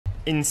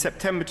In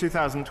September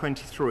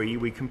 2023,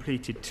 we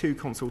completed 2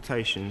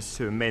 consultations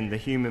to amend the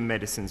human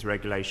medicines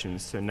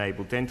regulations to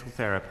enable dental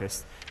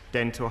therapists,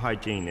 dental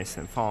hygienists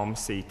and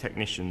pharmacy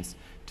technicians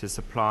to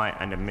supply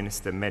and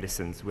administer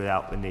medicines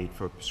without the need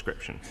for a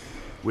prescription.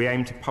 We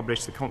aim to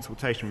publish the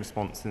consultation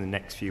response in the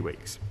next few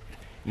weeks.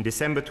 In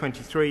December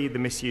 23, the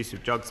Misuse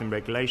of Drugs and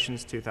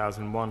Regulations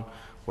 2001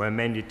 were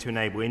amended to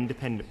enable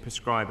independent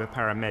prescriber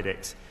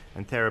paramedics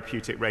and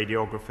therapeutic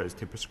radiographers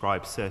to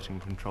prescribe certain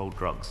controlled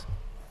drugs.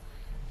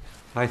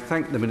 I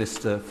thank the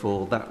Minister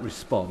for that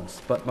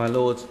response, but, my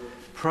Lords,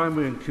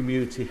 primary and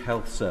community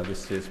health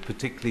services,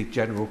 particularly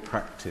general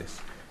practice,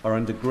 are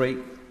under great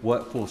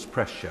workforce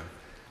pressure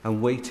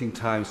and waiting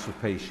times for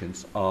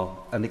patients are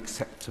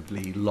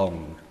unacceptably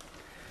long.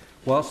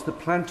 Whilst the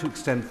plan to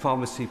extend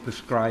pharmacy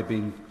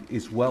prescribing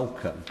is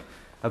welcome,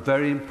 a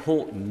very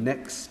important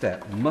next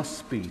step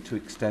must be to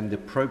extend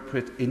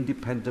appropriate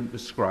independent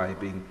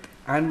prescribing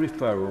and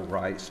referral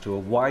rights to a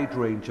wide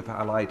range of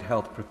allied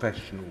health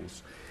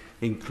professionals,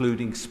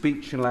 including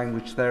speech and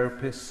language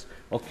therapists,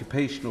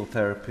 occupational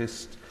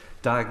therapists,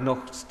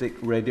 diagnostic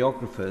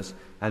radiographers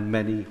and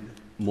many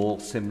more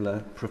similar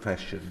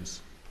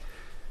professions.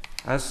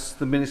 As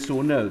the Minister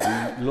will know,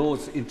 the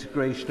Lord's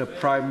integration of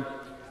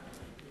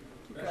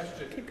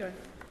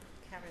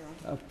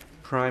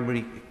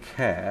primary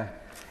care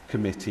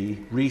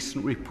committee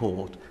recent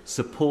report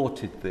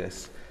supported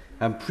this,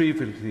 and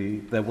previously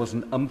there was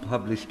an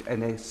unpublished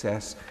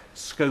NHS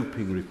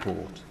scoping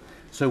report.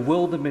 So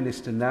will the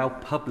Minister now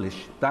publish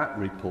that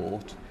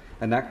report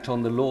and act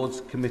on the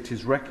Lords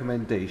Committee's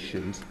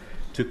recommendations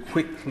to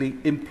quickly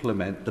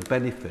implement the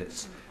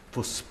benefits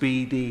for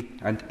speedy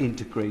and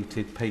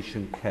integrated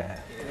patient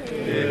care?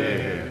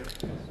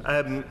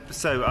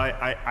 So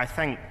I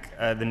thank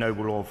the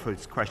Noble Lord for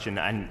his question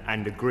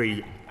and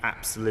agree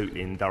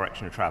absolutely in the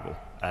direction of travel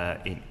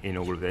in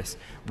all of this.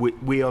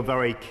 We are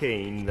very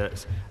keen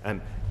that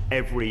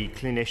every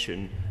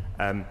clinician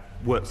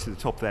works to the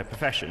top of their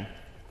profession,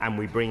 and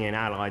we bring in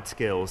allied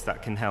skills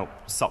that can help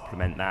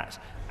supplement that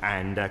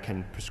and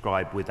can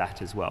prescribe with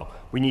that as well.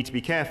 We need to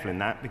be careful in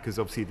that because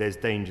obviously there's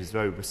dangers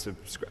of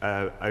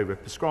over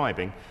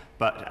prescribing,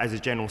 but as a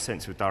general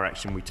sense of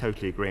direction, we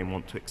totally agree and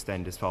want to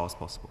extend as far as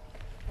possible.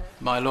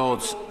 My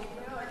Lords.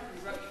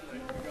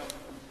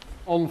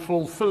 On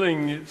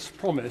fulfilling its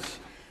promise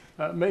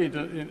made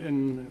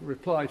in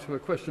reply to a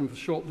question for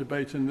short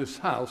debate in this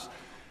House,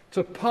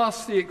 to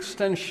pass the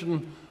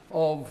extension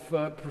of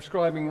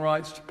prescribing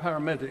rights to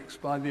paramedics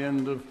by the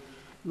end of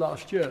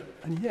last year.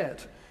 And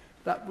yet,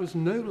 that was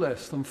no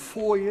less than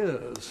 4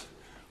 years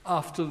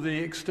after the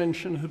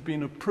extension had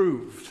been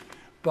approved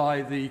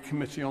by the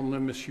Committee on the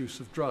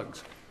Misuse of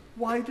Drugs.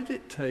 Why did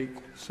it take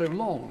so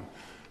long?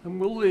 And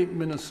will the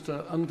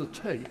Minister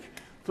undertake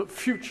that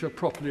future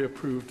properly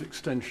approved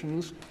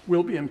extensions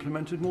will be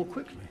implemented more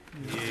quickly?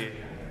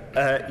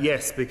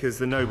 Yes, because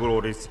the Noble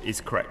Lord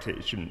is correct.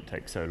 It shouldn't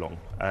take so long.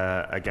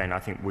 Again, I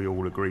think we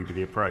all agree with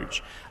the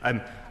approach.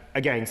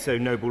 Again, so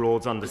Noble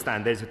Lords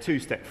understand there's a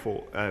 2-step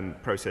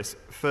process.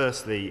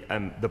 Firstly,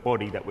 the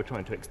body that we're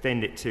trying to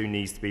extend it to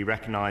needs to be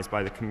recognised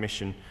by the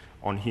Commission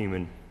on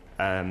Human,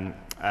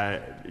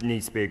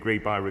 needs to be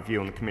agreed by a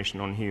review on the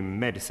Commission on Human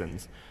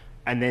Medicines.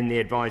 And then the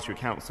Advisory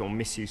Council on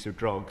Misuse of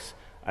Drugs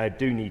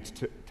do need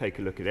to take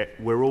a look at it.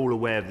 We're all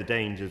aware of the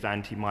dangers of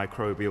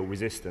antimicrobial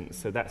resistance,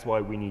 so that's why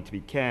we need to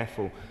be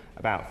careful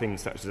about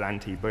things such as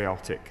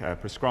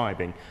antibiotic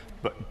prescribing,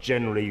 but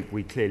generally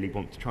we clearly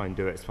want to try and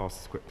do it as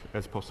fast as quick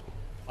as possible.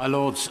 My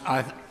Lords,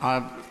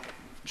 I'm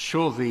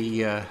sure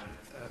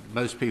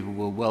most people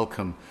will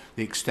welcome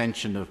the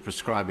extension of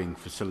prescribing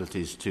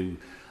facilities to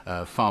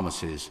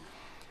pharmacies.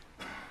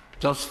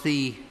 Does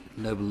the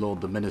Noble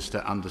Lord the Minister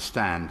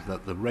understand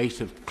that the rate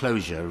of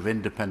closure of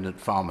independent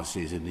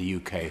pharmacies in the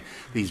UK,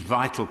 these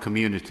vital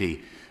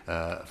community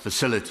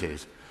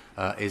facilities,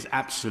 is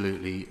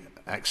absolutely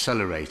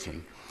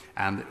accelerating?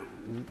 And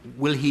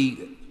will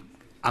he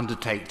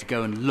undertake to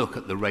go and look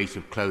at the rate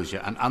of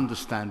closure and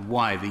understand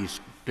why these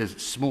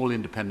small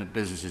independent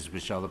businesses,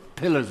 which are the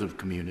pillars of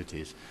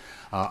communities,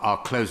 are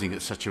closing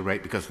at such a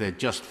rate because they're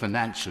just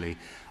financially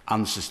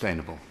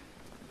unsustainable?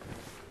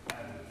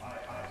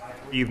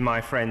 You,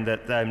 my friend,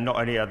 that not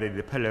only are they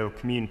the pillar of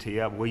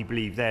community, we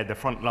believe they're the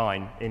front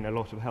line in a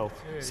lot of health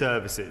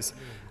services.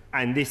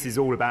 And this is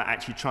all about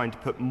actually trying to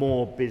put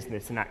more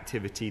business and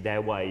activity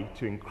their way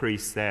to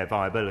increase their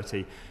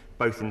viability,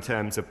 both in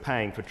terms of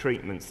paying for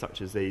treatments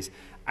such as these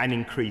and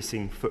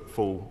increasing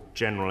footfall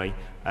generally,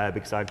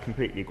 because I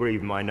completely agree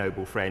with my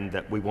noble friend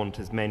that we want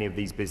as many of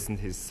these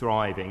businesses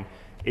thriving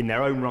in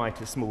their own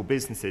right as small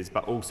businesses,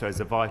 but also as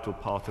a vital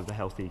part of the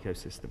health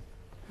ecosystem.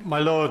 My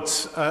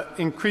Lords,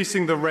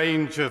 increasing the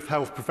range of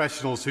health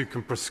professionals who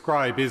can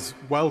prescribe is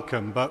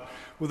welcome, but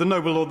will the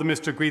Noble Lord the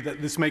Minister agree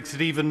that this makes it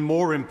even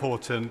more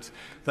important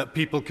that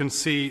people can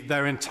see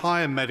their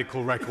entire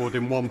medical record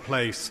in one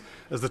place,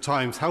 as the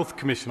Times Health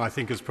Commission, I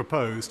think, has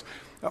proposed?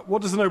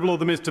 What does the Noble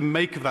Lord the Minister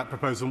make of that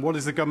proposal, and what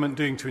is the government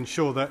doing to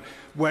ensure that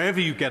wherever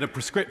you get a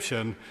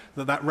prescription,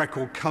 that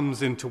record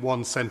comes into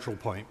one central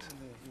point?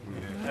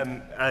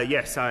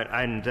 Yes,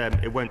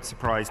 it won't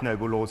surprise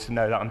noble lords to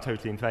know that I'm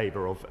totally in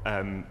favour of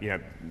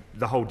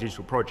the whole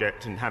digital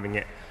project and having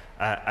it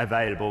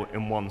available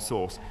in one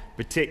source,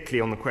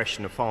 particularly on the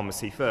question of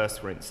pharmacy first,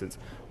 for instance.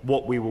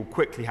 What we will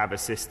quickly have a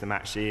system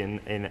actually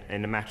in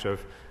a matter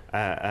of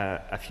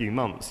a few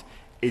months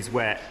is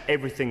where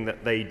everything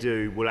that they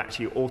do will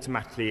actually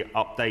automatically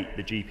update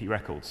the GP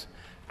records.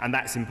 And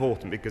that's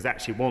important because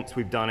actually once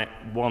we've done it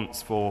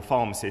once for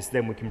pharmacists,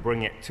 then we can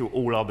bring it to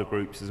all other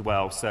groups as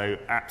well. So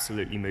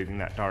absolutely moving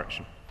that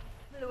direction.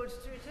 My Lords,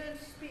 to return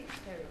to speech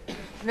therapy,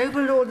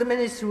 Noble Lord the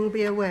Minister will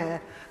be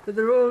aware that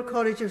the Royal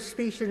College of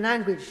Speech and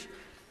Language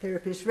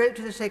Therapists wrote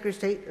to the Secretary of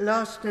State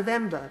last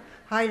November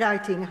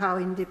highlighting how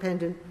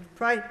independent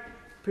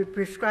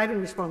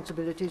prescribing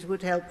responsibilities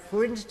would help,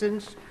 for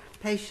instance,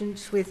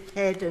 patients with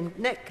head and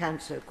neck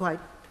cancer, quite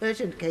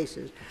urgent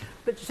cases.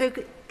 But so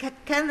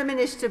can the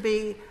Minister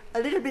be a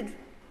little bit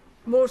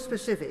more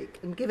specific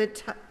and give a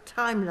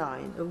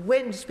timeline of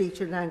when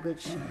speech and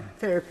language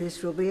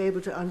therapists will be able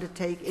to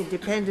undertake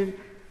independent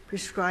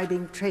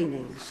prescribing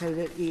training so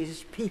that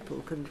these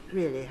people can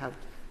really have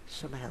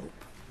some help?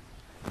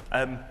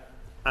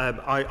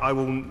 I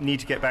will need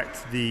to get back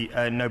to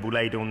the noble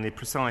lady on the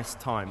precise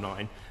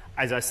timeline.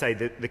 As I say,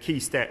 the key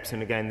steps,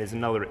 and again there's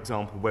another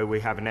example where we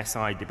have an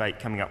SI debate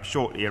coming up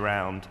shortly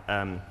around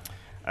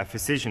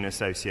physician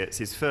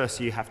associates, is first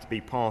you have to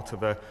be part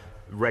of a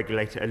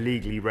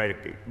legally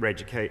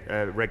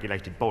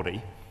regulated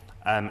body,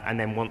 and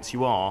then once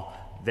you are,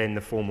 then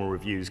the formal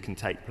reviews can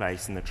take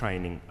place and the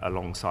training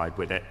alongside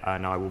with it.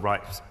 And I will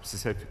write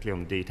specifically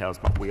on the details,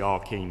 but we are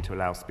keen to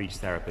allow speech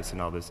therapists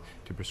and others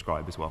to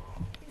prescribe as well.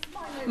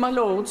 My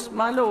Lords,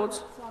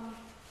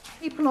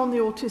 people on the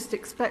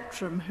autistic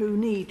spectrum who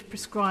need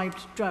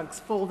prescribed drugs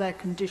for their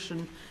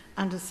condition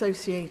and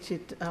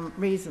associated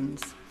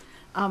reasons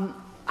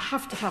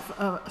have to have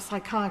a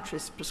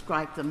psychiatrist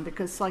prescribe them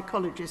because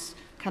psychologists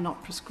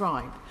cannot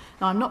prescribe.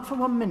 Now, I'm not for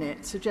 1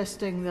 minute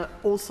suggesting that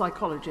all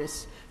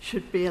psychologists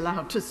should be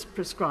allowed to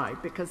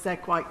prescribe because they're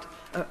quite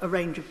a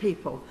range of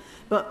people.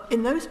 But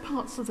in those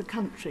parts of the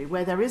country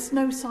where there is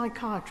no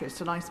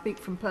psychiatrist, and I speak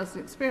from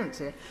personal experience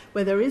here,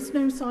 where there is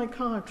no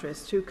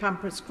psychiatrist who can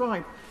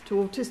prescribe to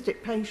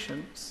autistic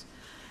patients,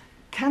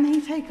 can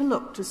he take a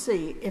look to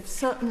see if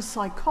certain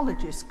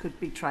psychologists could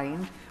be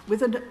trained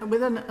with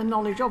a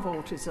knowledge of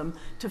autism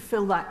to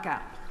fill that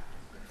gap?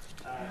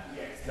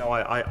 Yes. No,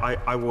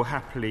 I will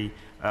happily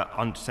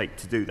undertake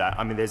to do that.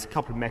 I mean, there's a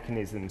couple of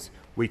mechanisms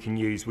we can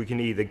use. We can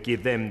either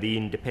give them the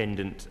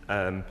independent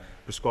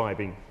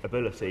prescribing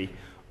ability,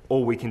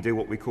 or we can do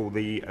what we call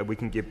we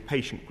can give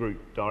patient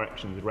group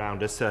directions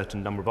around a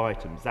certain number of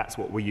items. That's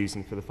what we're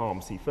using for the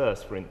pharmacy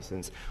first, for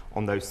instance.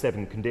 On those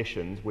 7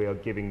 conditions, we are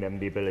giving them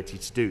the ability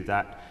to do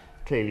that.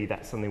 Clearly,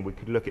 that's something we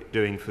could look at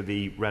doing for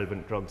the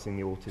relevant drugs in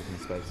the autism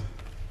space.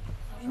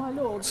 My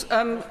Lords,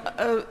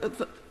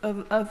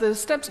 the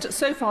steps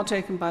so far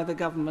taken by the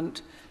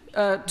government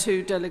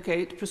to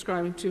delegate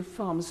prescribing to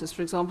pharmacists,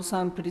 for example,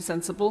 sound pretty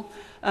sensible.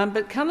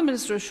 But can the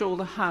Minister assure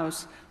the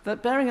House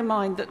that, bearing in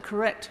mind that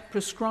correct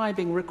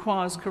prescribing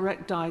requires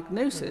correct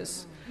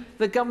diagnosis,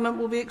 the government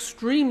will be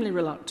extremely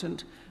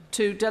reluctant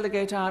to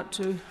delegate out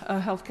to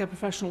healthcare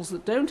professionals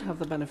that don't have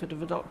the benefit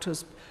of a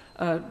doctor's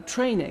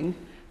training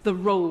the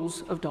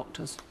roles of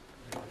doctors?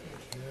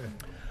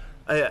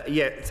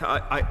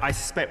 I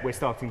suspect we're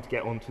starting to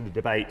get onto the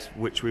debate,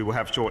 which we will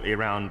have shortly,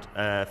 around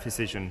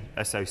physician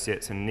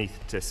associates and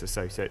anaesthetist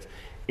associates.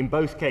 In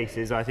both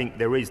cases, I think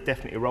there is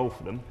definitely a role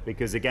for them,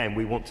 because, again,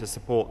 we want to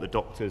support the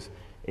doctors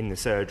in the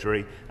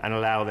surgery and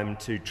allow them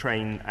to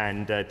train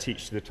and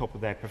teach to the top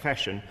of their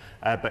profession.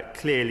 But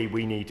clearly,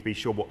 we need to be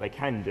sure what they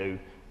can do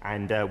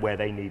and where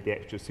they need the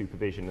extra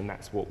supervision, and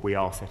that's what we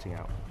are setting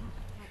out.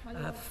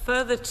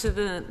 Further to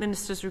the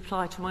Minister's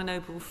reply to my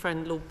noble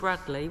friend Lord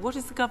Bradley, what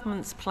is the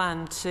government's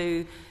plan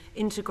to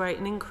integrate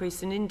an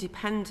increase in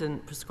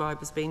independent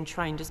prescribers being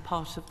trained as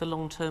part of the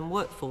long-term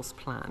workforce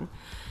plan?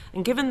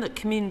 And given that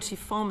community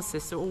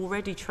pharmacists are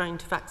already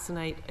trained to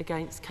vaccinate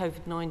against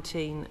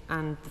COVID-19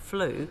 and the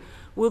flu,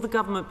 will the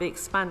government be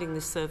expanding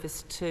this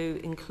service to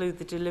include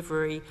the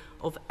delivery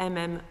of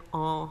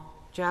MMR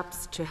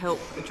jabs to help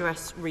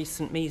address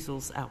recent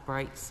measles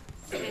outbreaks?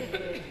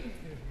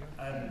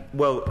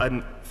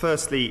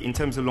 Firstly, in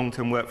terms of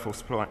long-term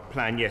workforce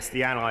plan, yes,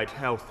 the allied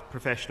health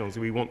professionals,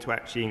 we want to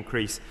actually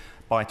increase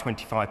by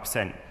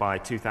 25% by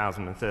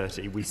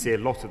 2030. We see a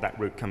lot of that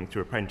route coming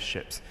through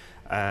apprenticeships,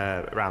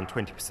 around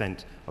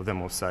 20% of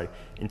them or so.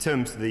 In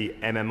terms of the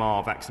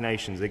MMR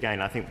vaccinations,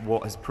 again, I think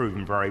what has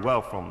proven very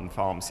well from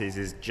pharmacies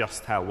is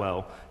just how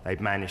well they've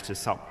managed to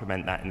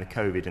supplement that in the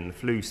COVID and the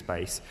flu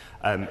space.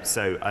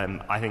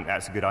 I think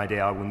that's a good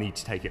idea. I will need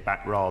to take it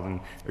back rather than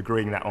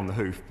agreeing that on the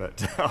hoof,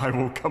 but I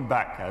will come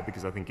back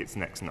because I think it's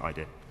an excellent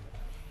idea.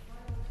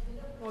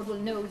 The board will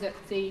know that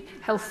the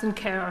Health and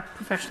Care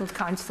Professionals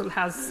Council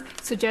has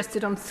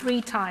suggested on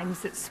 3 times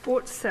that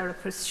sports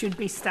therapists should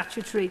be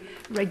statutory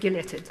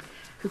regulated,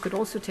 who could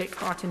also take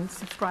part in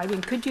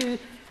subscribing.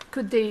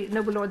 Could the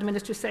Noble Lord the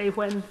Minister say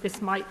when this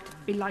might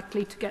be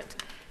likely to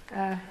get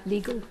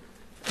legal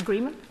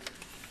agreement?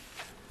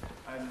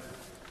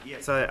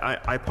 Yes, I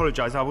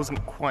apologise. I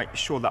wasn't quite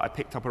sure that I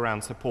picked up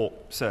around support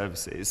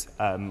services,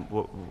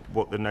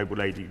 what the noble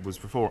lady was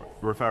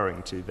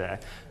referring to there.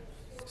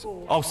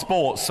 Sports. Oh,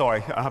 sports,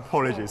 sorry.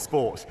 Apologies,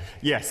 sports.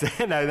 Yes,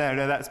 no,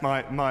 that's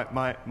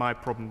my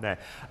problem there.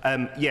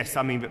 Yes,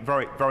 I mean,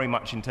 very, very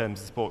much in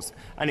terms of sports.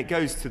 And it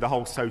goes to the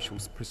whole social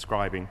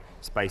prescribing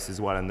space as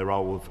well, and the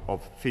role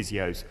of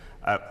physios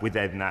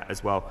within that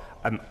as well.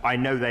 I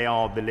know they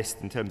are the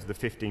list in terms of the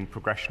 15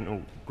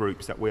 progressional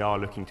groups that we are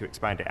looking to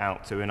expand it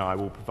out to, and I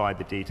will provide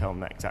the detail on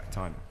that exact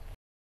time.